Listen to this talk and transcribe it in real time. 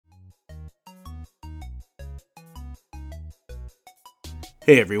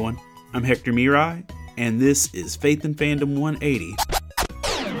Hey everyone, I'm Hector Mirai, and this is Faith and Fandom 180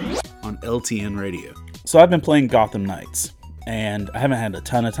 on LTN Radio. So I've been playing Gotham Knights, and I haven't had a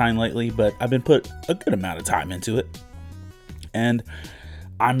ton of time lately, but I've been put a good amount of time into it. And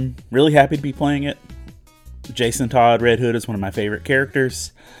I'm really happy to be playing it. Jason Todd Red Hood is one of my favorite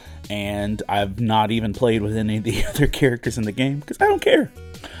characters, and I've not even played with any of the other characters in the game, because I don't care.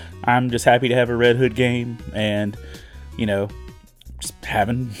 I'm just happy to have a Red Hood game, and, you know, just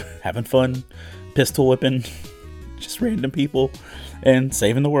having fun, pistol whipping just random people and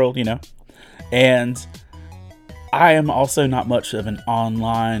saving the world, you know. And I am also not much of an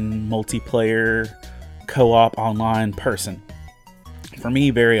online multiplayer co-op online person. For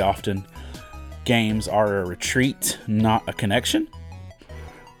me, very often games are a retreat, not a connection.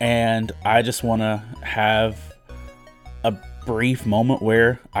 And I just want to have a brief moment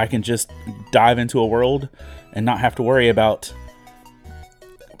where I can just dive into a world and not have to worry about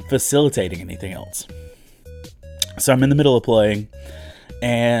facilitating anything else. So I'm in the middle of playing,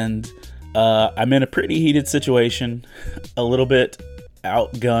 and I'm in a pretty heated situation, a little bit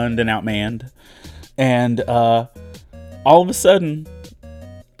outgunned and outmanned, and all of a sudden,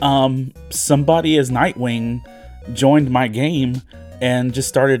 somebody as Nightwing joined my game and just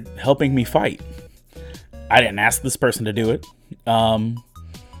started helping me fight. I didn't ask this person to do it.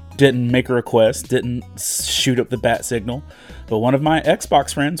 Didn't make a request, didn't shoot up the bat signal, but one of my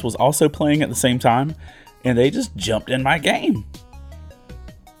Xbox friends was also playing at the same time, and they just jumped in my game.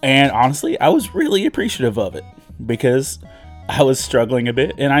 And honestly, I was really appreciative of it, because I was struggling a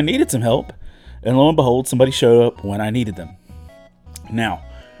bit and I needed some help, and lo and behold, somebody showed up when I needed them. Now,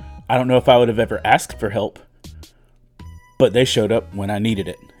 I don't know if I would have ever asked for help, but they showed up when I needed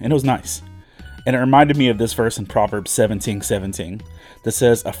it, and it was nice. And it reminded me of this verse in Proverbs 17:17 that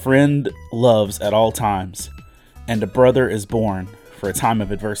says, "A friend loves at all times, and a brother is born for a time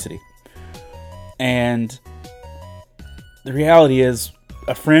of adversity." And the reality is,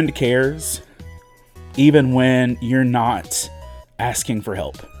 a friend cares even when you're not asking for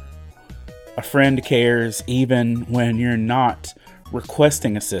help. A friend cares even when you're not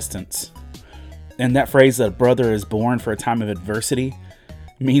requesting assistance. And that phrase, that a brother is born for a time of adversity,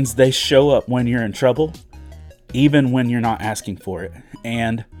 means they show up when you're in trouble, even when you're not asking for it.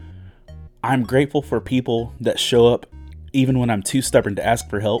 And I'm grateful for people that show up even when I'm too stubborn to ask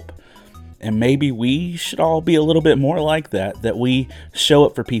for help. And maybe we should all be a little bit more like that we show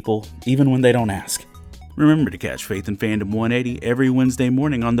up for people even when they don't ask. Remember to catch Faith and Fandom 180 every Wednesday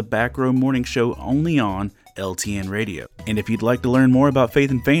morning on the Back Row Morning Show, only on LTN Radio. And if you'd like to learn more about Faith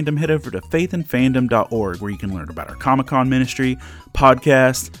and Fandom, head over to faithandfandom.org, where you can learn about our Comic-Con ministry,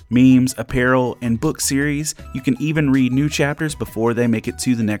 podcast, memes, apparel, and book series. You can even read new chapters before they make it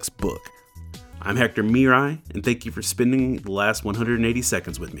to the next book. I'm Hector Mirai, and thank you for spending the last 180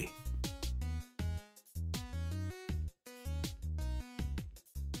 seconds with me.